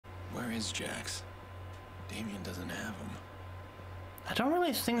is Jax? Damien doesn't have him. I don't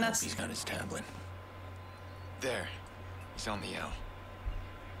really think that's... He's got his tablet. There. He's on the L.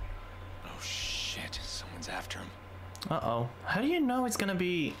 Oh shit, someone's after him. Uh-oh. How do you know it's gonna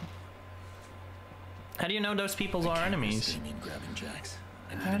be... How do you know those people are enemies? Damien grabbing Jax.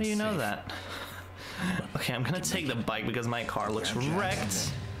 How do you know that? Okay, I'm gonna take the bike because my car looks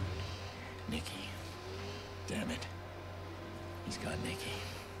wrecked. Nikki. Damn it. He's got Nikki.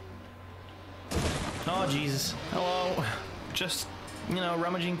 Oh, Jesus. Hello. Just, you know,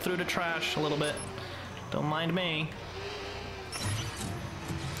 rummaging through the trash a little bit. Don't mind me.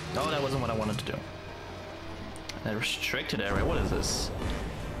 Oh, that wasn't what I wanted to do. A restricted area. What is this?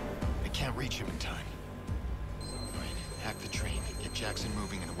 I can't reach him in time. Alright, hack the train. Get Jackson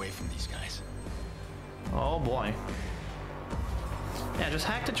moving and away from these guys. Oh, boy. Yeah, just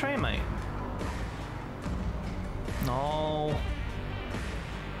hack the train, mate. No.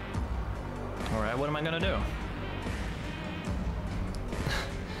 Alright, what am I gonna do?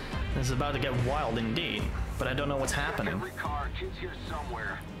 This is about to get wild indeed, but I don't know what's happening. Every car, kids here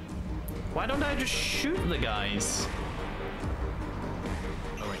somewhere. Why don't I just shoot the guys?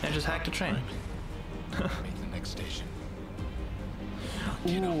 Alright, I just hacked the train. Make the next station.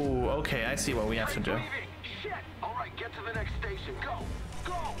 Ooh, okay, I see what we have to do. Shit! Alright, get to the next station. Go!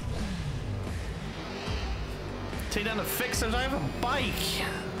 Go! Take down the fixers, I have a bike!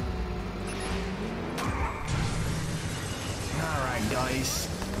 Alright, guys.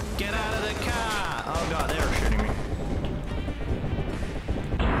 Get out of the car! Oh god, they were shooting me.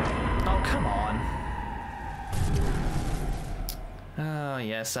 Oh, come on. Oh,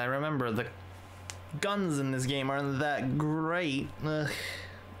 yes, I remember the guns in this game aren't that great. Ugh.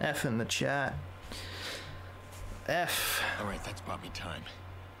 F in the chat. F. Alright, that's bought me time.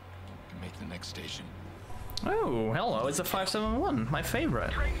 Can make the next station. Oh, hello, it's a 571, my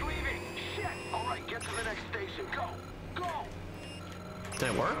favorite. Train's leaving! Shit! Alright, get to the next station. Go! Go! Did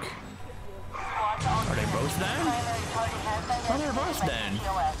it work? Are they both down? Oh, they're both down.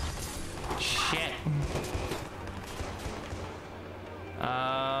 Shit.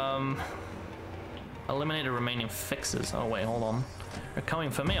 Eliminate the remaining fixes. Oh wait, hold on. They're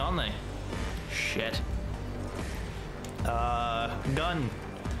coming for me, aren't they? Shit. Gun.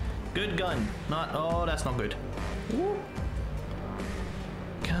 Good gun. Not. Oh, that's not good. Woo.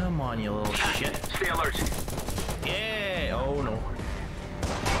 Come on, you little shit. Stay alert. Yeah. Oh no.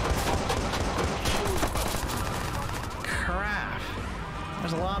 Crap.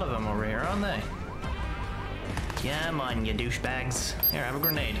 There's a lot of them over here, aren't they? Come on, you douchebags. Here, have a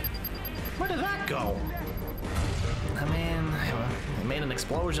grenade. Where did that go? I mean, it made an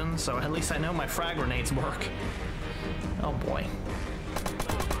explosion, so at least I know my frag grenades work. Oh boy.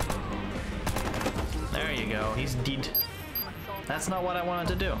 There you go, he's dead. That's not what I wanted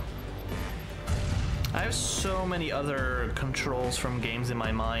to do. I have so many other controls from games in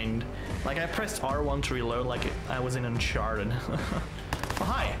my mind. Like, I pressed R1 to reload like I was in Uncharted. Oh,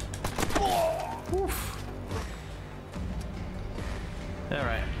 hi! Oh, oof.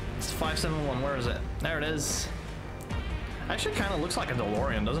 Alright, it's 571, where is it? There it is. Actually kind of looks like a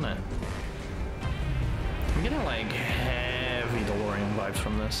DeLorean, doesn't it? I'm getting like heavy DeLorean vibes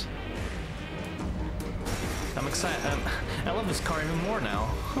from this. I'm excited. I love this car even more now.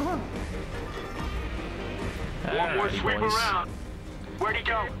 One more sweep around. Where'd he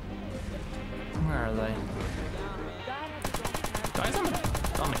go? Where are they? Guys on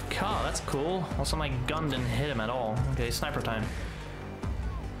the car, that's cool. Also, my gun didn't hit him at all. Okay, sniper time.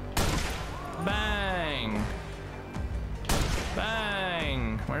 Bang!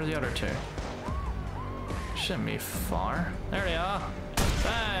 Bang! Where's the other two? Shouldn't be far. There they are.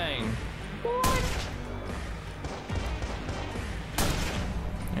 Bang! What?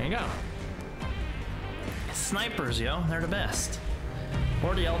 There you go. Snipers, yo. They're the best.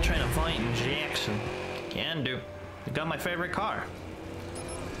 Or the L train of fight in Jackson. Can do. You got my favorite car.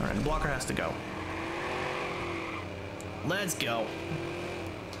 Alright, the blocker has to go. Let's go.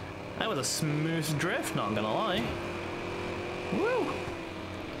 That was a smooth drift, not gonna lie. Woo!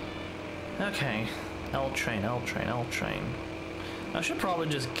 Okay. L train, L train, L train. I should probably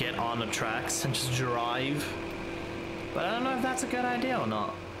just get on the tracks and just drive. But I don't know if that's a good idea or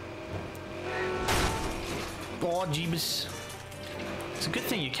not. Oh, jeebus. It's a good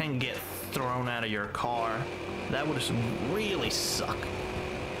thing you can't get thrown out of your car. That would really suck.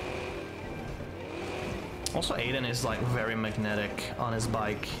 Also, Aiden is like very magnetic on his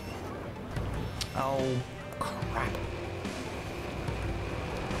bike. Oh, crap.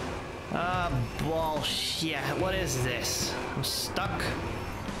 Bullshit. What is this? I'm stuck.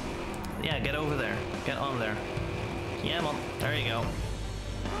 Yeah, get over there. Get on there. Yeah, Mom. There you go.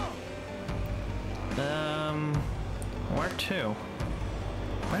 Where to?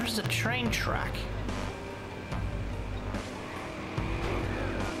 Where's the train track?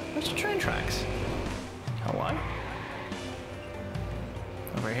 Where's the train tracks? Oh, what?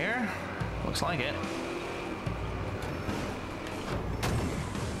 Over here? Looks like it.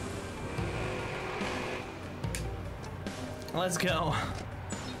 Let's go.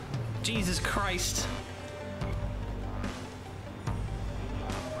 Jesus Christ.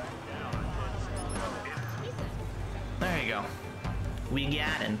 There you go. We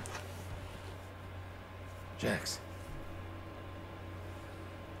got him. Jax.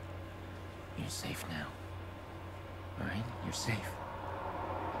 You're safe now. Alright? You're safe.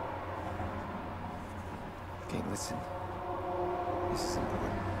 Okay, listen. This is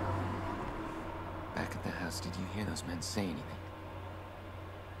important. Back at the house, did you hear those men say anything?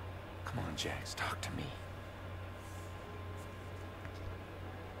 Come on, Jax, talk to me.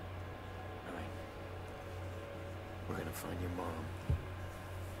 Alright. We're gonna find your mom.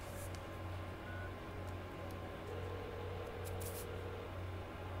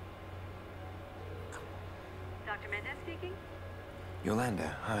 Dr. Mendez speaking?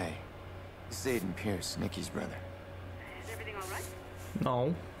 Yolanda, hi. This is Aiden Pierce, Nikki's brother. Is everything all right?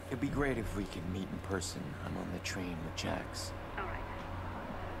 No. It'd be great if we could meet in person. I'm on the train with Jax. All right.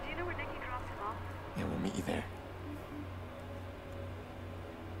 Do you know where Nikki dropped him off? Yeah, we'll meet you there.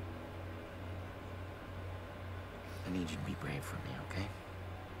 I need you to be brave for me, okay?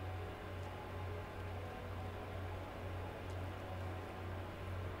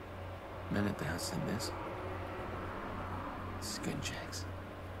 Men at the house said this. This is good, Jax.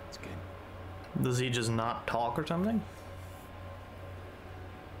 It's good. Does he just not talk or something?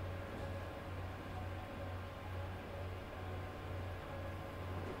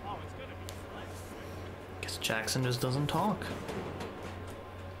 Guess Jackson just doesn't talk.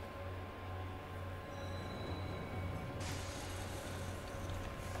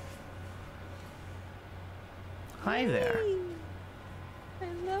 Hi there.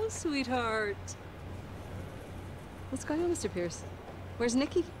 Hello, sweetheart. What's going on, Mr. Pierce? Where's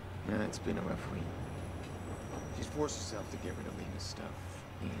Nikki? Yeah, it's been a rough week. She's forced herself to get rid of Lena's stuff.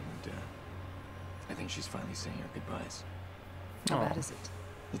 And, I think she's finally saying her goodbyes. How Oh. bad is it?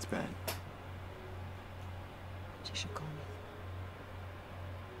 It's bad. She should call me.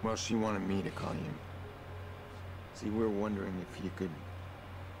 Well, she wanted me to call you. See, we're wondering if you could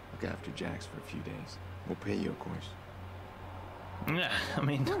look after Jax for a few days. We'll pay you, of course. Yeah, I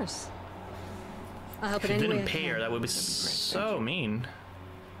mean, Of course. I'll help if in you any way didn't I pay her, can. that would be That'd be great, so thank you. mean.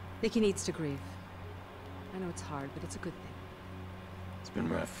 Nikki needs to grieve. I know it's hard, but it's a good thing. It's been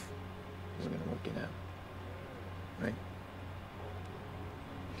rough. We're gonna work it out. Right?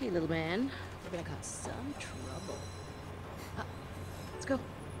 Okay, little man. We're gonna cause some trouble. Let's go.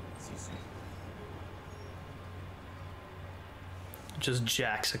 See you soon. Just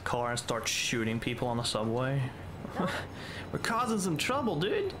jacks a car and starts shooting people on the subway. We're causing some trouble,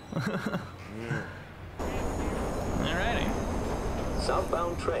 dude. Alrighty.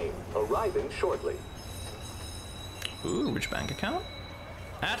 Southbound train arriving shortly. Ooh, which bank account?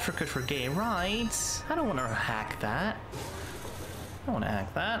 Advocate for gay rights. I don't want to hack that. I don't want to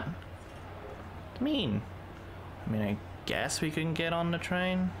hack that. What do you mean? I mean, I guess we can get on the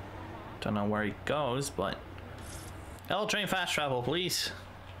train. Don't know where he goes, but... L train fast travel, please.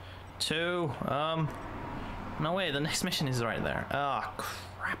 To, no way, the next mission is right there. Oh,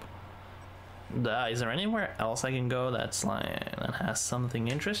 crap. Is there anywhere else I can go that's like, that has something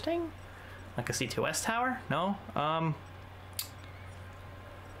interesting? Like a C2S tower? No?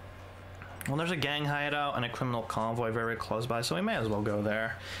 Well, there's a gang hideout and a criminal convoy very close by, so we may as well go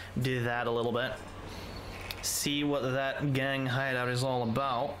there. Do that a little bit. See what that gang hideout is all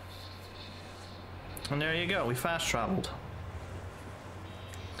about. And there you go, we fast traveled.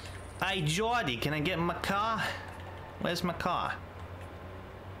 Hey, Jordy, can I get my car? Where's my car?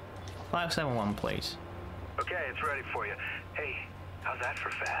 571, please. Okay, it's ready for you. Hey, how's that for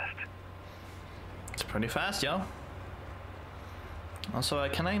fast? It's pretty fast, yo. Also,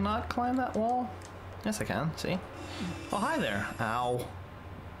 can I not climb that wall? Yes, I can, see? Oh, hi there. Ow.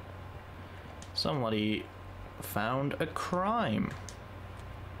 Somebody found a crime.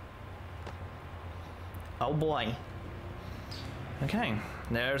 Oh boy. Okay,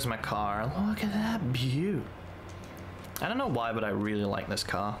 there's my car. Look at that view. I don't know why, but I really like this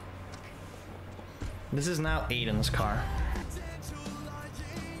car. This is now Aiden's car.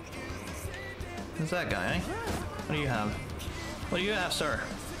 Who's that guy, eh? What do you have? What do you have, sir?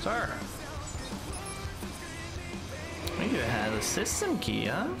 Sir? What do you have? A system key,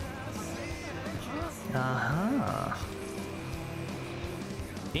 huh? Uh-huh.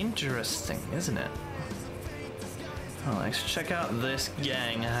 Interesting, isn't it? Oh, let's check out this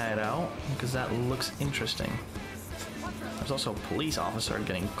gang hideout, because that looks interesting. There's also a police officer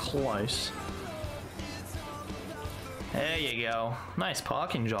getting close. There you go. Nice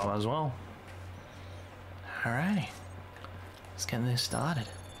parking job as well. Alrighty. Let's get this started.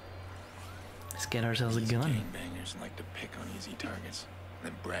 Let's get ourselves a gun. Gangbangers like to pick on easy targets,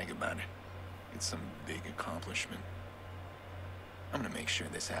 then brag about it. It's some big accomplishment. I'm gonna make sure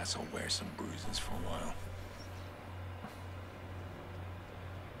this asshole wears some bruises for a while.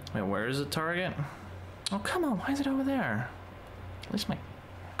 Wait, where is the target? Oh, come on, why is it over there? At least my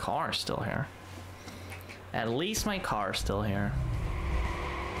car's still here. At least my car's still here.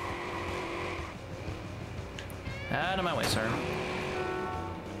 Out of my way, sir.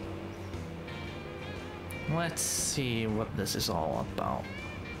 Let's see what this is all about.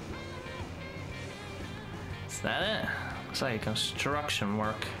 Is that it? Looks like construction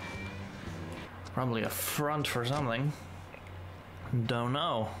work. Probably a front for something. Don't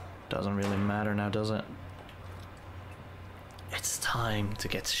know. Doesn't really matter now, does it? It's time to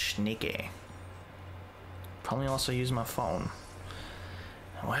get sneaky. Probably also use my phone.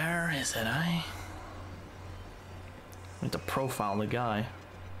 Where is it, I need to profile the guy.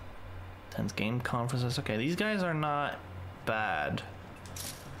 10th game conferences. Okay, these guys are not bad.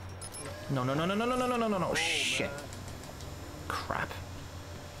 No, no, no, no, no, no, no, no, no, no, no. Shit. Crap.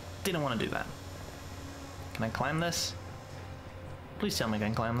 Didn't want to do that. Can I climb this? Please tell me I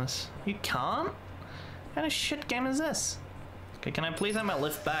can climb this. You can't? What kind of shit game is this? Okay, can I please have my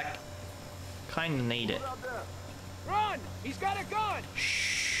lift back? Kinda need it. Run! He's got a gun!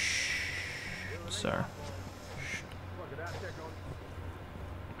 Shh. Sir.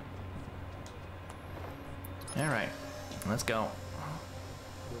 Alright, let's go.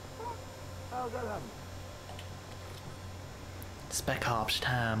 Spec Ops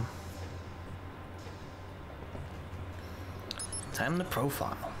time. Time to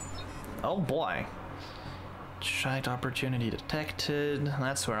profile. Oh boy. Tracked opportunity detected.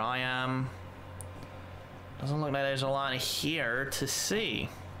 That's where I am. Doesn't look like there's a lot here to see.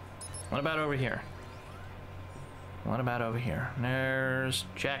 What about over here? What about over here? There's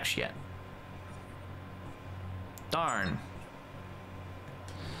jack shit. Darn.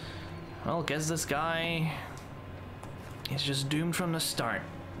 Well, guess this guy is just doomed from the start.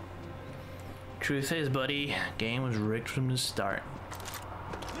 Truth is, buddy, game was rigged from the start.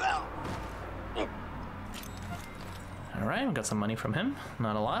 Alright, we got some money from him.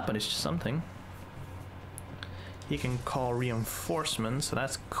 Not a lot, but it's just something. He can call reinforcements, so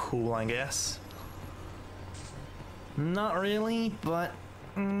that's cool, I guess. Not really, but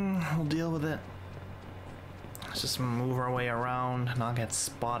we'll deal with it. Let's just move our way around, not get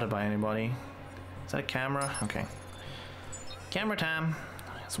spotted by anybody. Is that a camera? Okay. Camera time.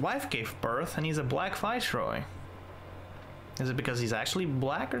 His wife gave birth and he's a black viceroy. Is it because he's actually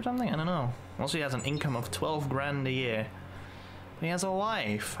black or something? I don't know. Also, he has an income of 12 grand a year. But he has a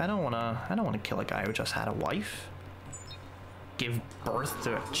wife. I don't wanna kill a guy who just had a wife. Give birth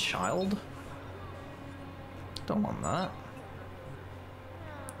to a child? Don't want that.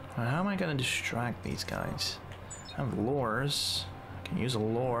 How am I gonna distract these guys? I have lures. I can use a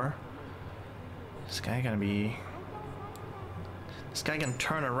lure. This guy can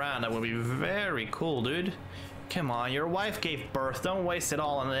turn around. That would be very cool, dude. Come on, your wife gave birth. Don't waste it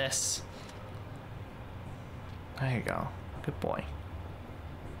all on this. There you go. Good boy.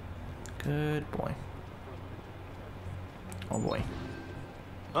 Good boy. Oh boy.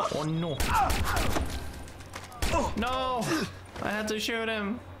 Oh no. No! I had to shoot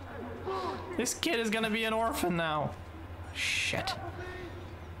him. This kid is gonna be an orphan now. Shit.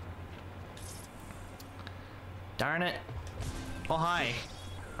 Darn it. Oh, hi.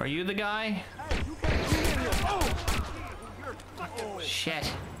 Are you the guy?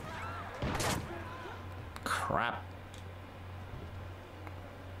 Shit. Crap.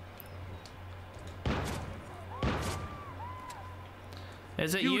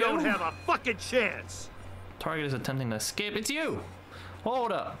 Is it you? You don't have a fucking chance! Target is attempting to escape. It's you!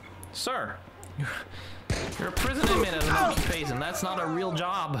 Hold up. Sir. You're a prison inmate as an occupation. That's not a real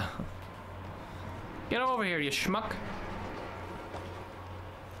job. Get over here, you schmuck.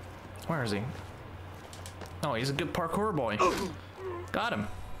 Where is he? Oh, he's a good parkour boy. Got him.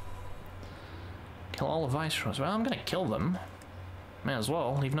 Kill all the viceroys. Well, I'm gonna kill them. May as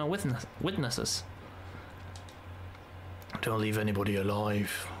well. Leave no witnesses. Don't leave anybody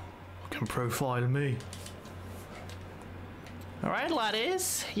alive. You can profile me. Alright,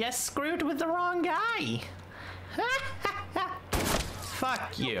 laddies. You screwed with the wrong guy.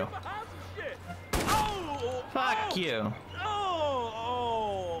 Fuck you. Fuck you.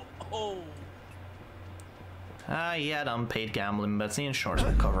 He had unpaid gambling bets. The insurance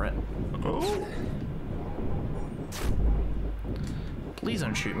will cover it. Oh! Please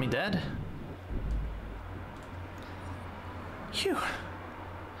don't shoot me dead. Phew.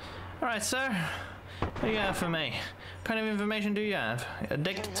 Alright, sir. What do you have for me? What kind of information do you have?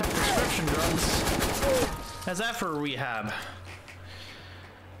 Addicted to prescription drugs. How's that for rehab?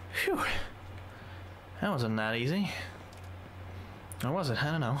 Phew. That wasn't that easy. Or was it?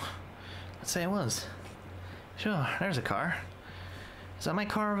 I don't know. Let's say it was. Sure, there's a car. Is that my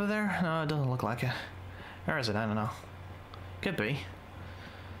car over there? No, it doesn't look like it. Or is it? I don't know. Could be.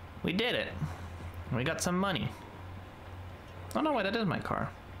 We did it. We got some money. Oh no, wait, that is my car.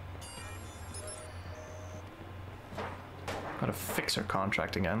 Got a fixer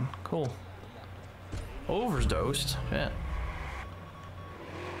contract again. Cool. Overdosed. Shit.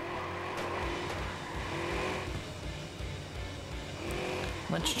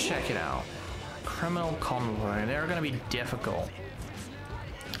 Let's check it out. Criminal convoy. They're gonna be difficult.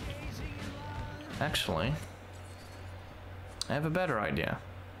 Actually, I have a better idea.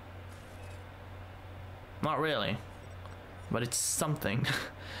 Not really, but it's something.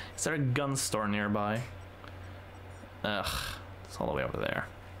 Is there a gun store nearby? Ugh, it's all the way over there.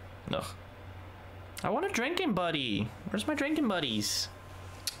 Ugh. I want a drinking buddy. Where's my drinking buddies?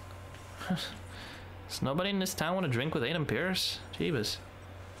 Does nobody in this town want to drink with Aiden Pierce? Jeebus.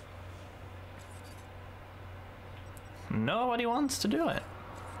 Nobody wants to do it.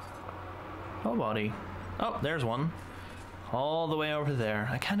 Nobody. Oh, there's one. All the way over there.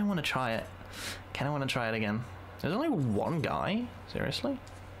 I kind of want to try it. Kind of want to try it again. There's only one guy? Seriously?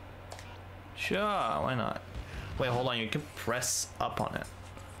 Sure, why not? Wait, hold on. You can press up on it.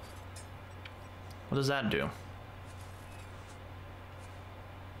 What does that do?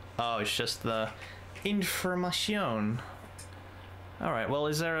 Oh, it's just the information. Alright, well,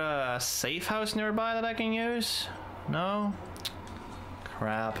 is there a safe house nearby that I can use? No?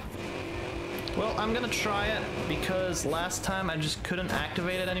 Crap. Well, I'm gonna try it because last time I just couldn't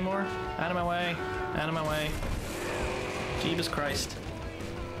activate it anymore. Out of my way. Out of my way. Jeebus Christ.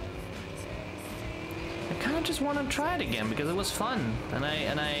 I kind of just want to try it again because it was fun. And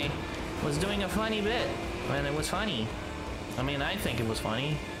I was doing a funny bit. And it was funny. I mean, I think it was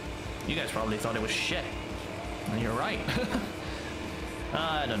funny. You guys probably thought it was shit. And you're right.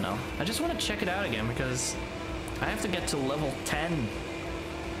 I don't know. I just want to check it out again because I have to get to level 10.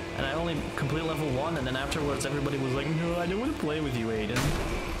 And I only complete level 1, and then afterwards everybody was like, no, I don't want to play with you, Aiden.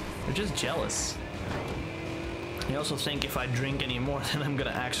 They're just jealous. I also think if I drink anymore, then I'm gonna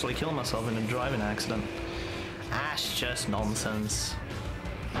actually kill myself in a driving accident. That's just nonsense.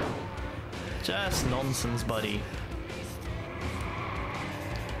 Just nonsense, buddy.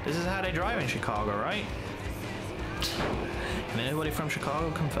 This is how they drive in Chicago, right? Can anybody from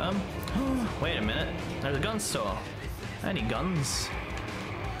Chicago confirm? Wait a minute. There's a gun store. I need guns.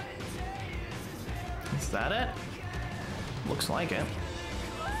 Is that it? Looks like it.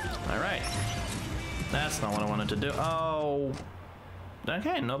 Alright. That's not what I wanted to do. Oh.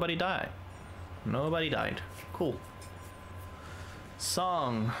 Okay, nobody died. Nobody died. Cool.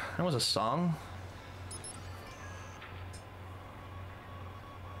 Song. That was a song.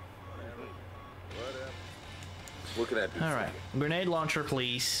 What can I do? Alright. Grenade launcher,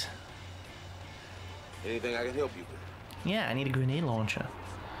 please. Anything I can help you with? Yeah, I need a grenade launcher.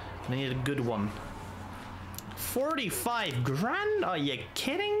 I need a good one. 45 grand? Are you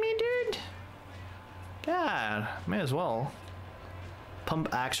kidding me, dude? God, may as well. Pump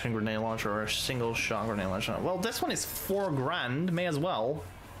action grenade launcher or a single shot grenade launcher. Well, this one is 4 grand. May as well.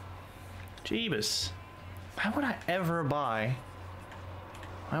 Jeebus. Why would I ever buy?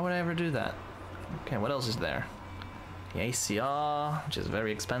 Why would I ever do that? Okay, what else is there? The ACR, which is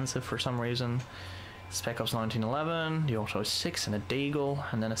very expensive for some reason. Spec Ops 1911, the Auto 6 and a Deagle,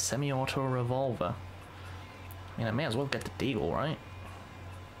 and then a semi-auto revolver. I mean, I may as well get the Deagle, right?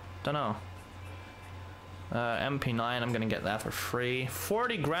 Don't know. MP9, I'm gonna get that for free.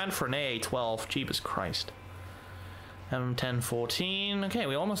 40 grand for an AA-12, Jeebus Christ. M1014, okay,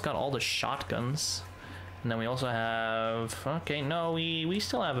 we almost got all the shotguns. And then we also have, okay, no, we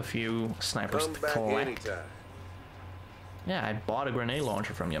still have a few snipers to collect. Anytime. Yeah, I bought a grenade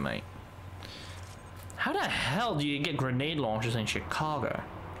launcher from you, mate. How the hell do you get grenade launchers in Chicago?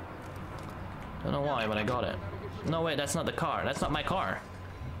 Don't know why, but I got it. No, wait, that's not the car. That's not my car.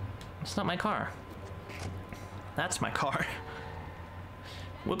 It's not my car. That's my car.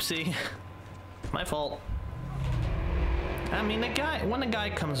 Whoopsie. My fault. I mean, when the guy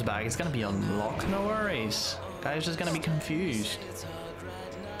comes back, it's gonna be unlocked. No worries. Guy's just gonna be confused.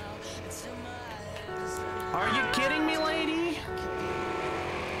 Are you kidding me, lady?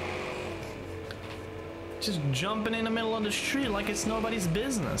 Just jumping in the middle of the street like it's nobody's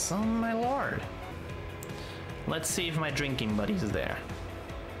business. Oh my lord. Let's see if my drinking buddy's there.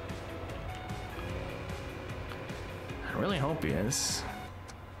 I really hope he is.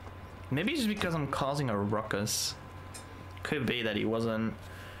 Maybe just because I'm causing a ruckus. Could be that he wasn't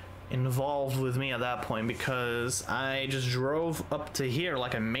involved with me at that point because I just drove up to here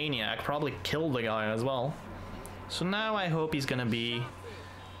like a maniac, probably killed the guy as well. So now I hope he's gonna be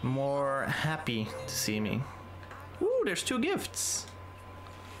more happy to see me. Ooh, there's 2 gifts.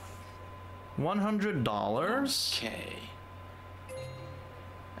 $100. Okay.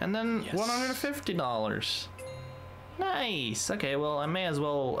 And then Yes. $150. Nice. Okay, well, I may as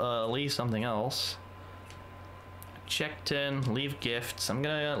well leave something else. Checked in, leave gifts. I'm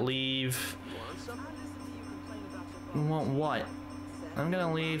gonna leave. What? I'm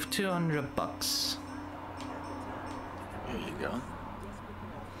gonna leave $200. Here you go.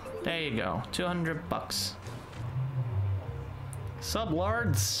 There you go, $200. Sup,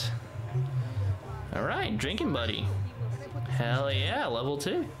 lords? All right, drinking buddy. Hell yeah, level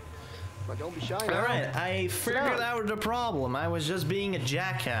 2. But don't be shy now. All right, I figured out the problem. I was just being a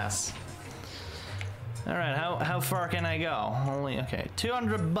jackass. All right, how far can I go? Only okay,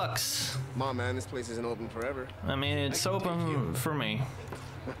 $200. Come on, man, this place isn't open forever. I mean, it's open for me.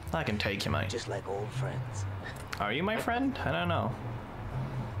 I can take you, mate. Just like old friends. Are you my friend? I don't know.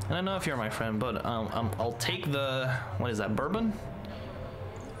 I don't know if you're my friend, but I'll take the, what is that, bourbon?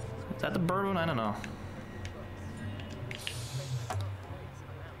 Is that the bourbon? I don't know.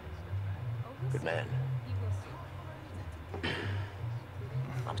 Good man.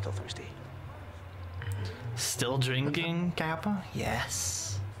 I'm still thirsty. Still drinking, Kappa?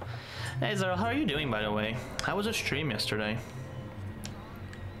 Yes. Hey, Zara, how are you doing, by the way? How was your stream yesterday?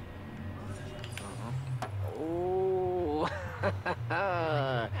 Oh,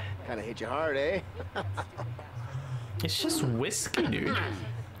 kind of hit you hard, eh? It's just whiskey, dude.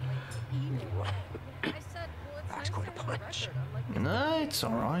 That's quite a punch. No, it's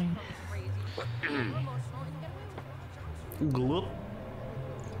alright. Gloop.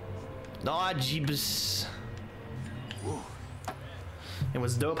 Aw, jeebus. It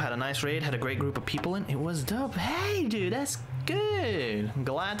was dope, had a nice raid, had a great group of people in. It was dope. Hey, dude, that's good. I'm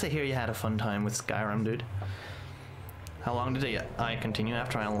glad to hear you had a fun time with Skyrim, dude. How long did I continue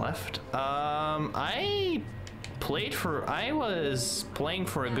after I left? I was playing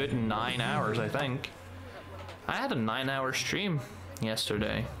for a good 9 hours, I think. I had a 9-hour stream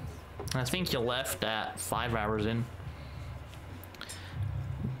yesterday. I think you left at 5 hours in.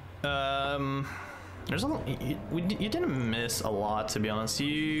 You didn't miss a lot, to be honest.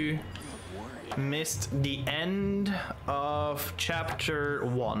 You missed the end of chapter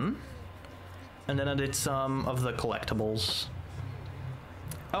 1, and then I did some of the collectibles.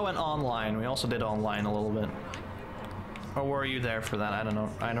 Oh, and online. We also did online a little bit. Or were you there for that? I don't know.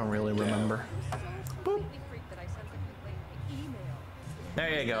 I don't really remember. Boop.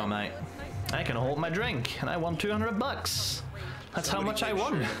 There you go, mate. I can hold my drink, and I won $200. That's how much I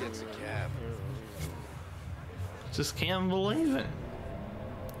won. Just can't believe it.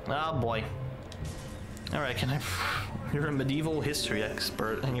 Oh boy. Alright, can I... You're a medieval history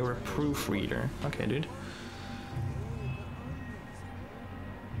expert, and you're a proofreader. Okay, dude.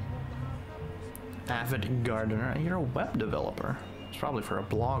 Avid gardener. You're a web developer. It's probably for a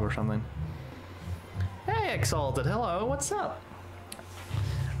blog or something. Hey, Exalted. Hello, what's up?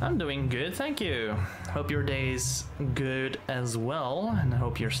 I'm doing good, thank you. Hope your day's good as well, and I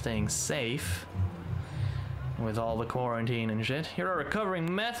hope you're staying safe with all the quarantine and shit. You're a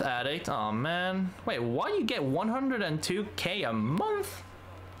recovering meth addict. Oh man. Wait, why do you get 102K a month?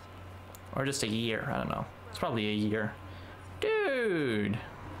 Or just a year? I don't know. It's probably a year. Dude.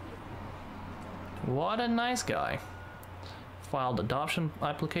 What a nice guy. Filed adoption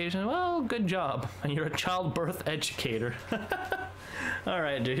application. Well, good job. And you're a childbirth educator.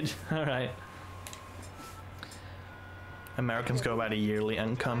 Alright, dude. Alright. Americans go by the yearly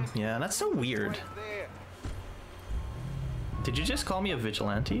income. Yeah, that's so weird. Did you just call me a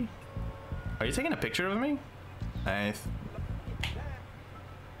vigilante? Are you taking a picture of me?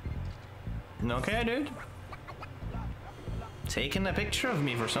 Okay, dude. Taking a picture of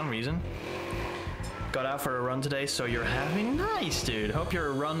me for some reason. Got out for a run today, so you're having nice, dude. Hope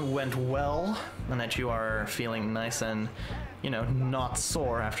your run went well and that you are feeling nice and, you know, not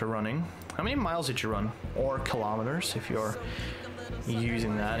sore after running. How many miles did you run? Or kilometers, if you're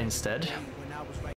using that instead.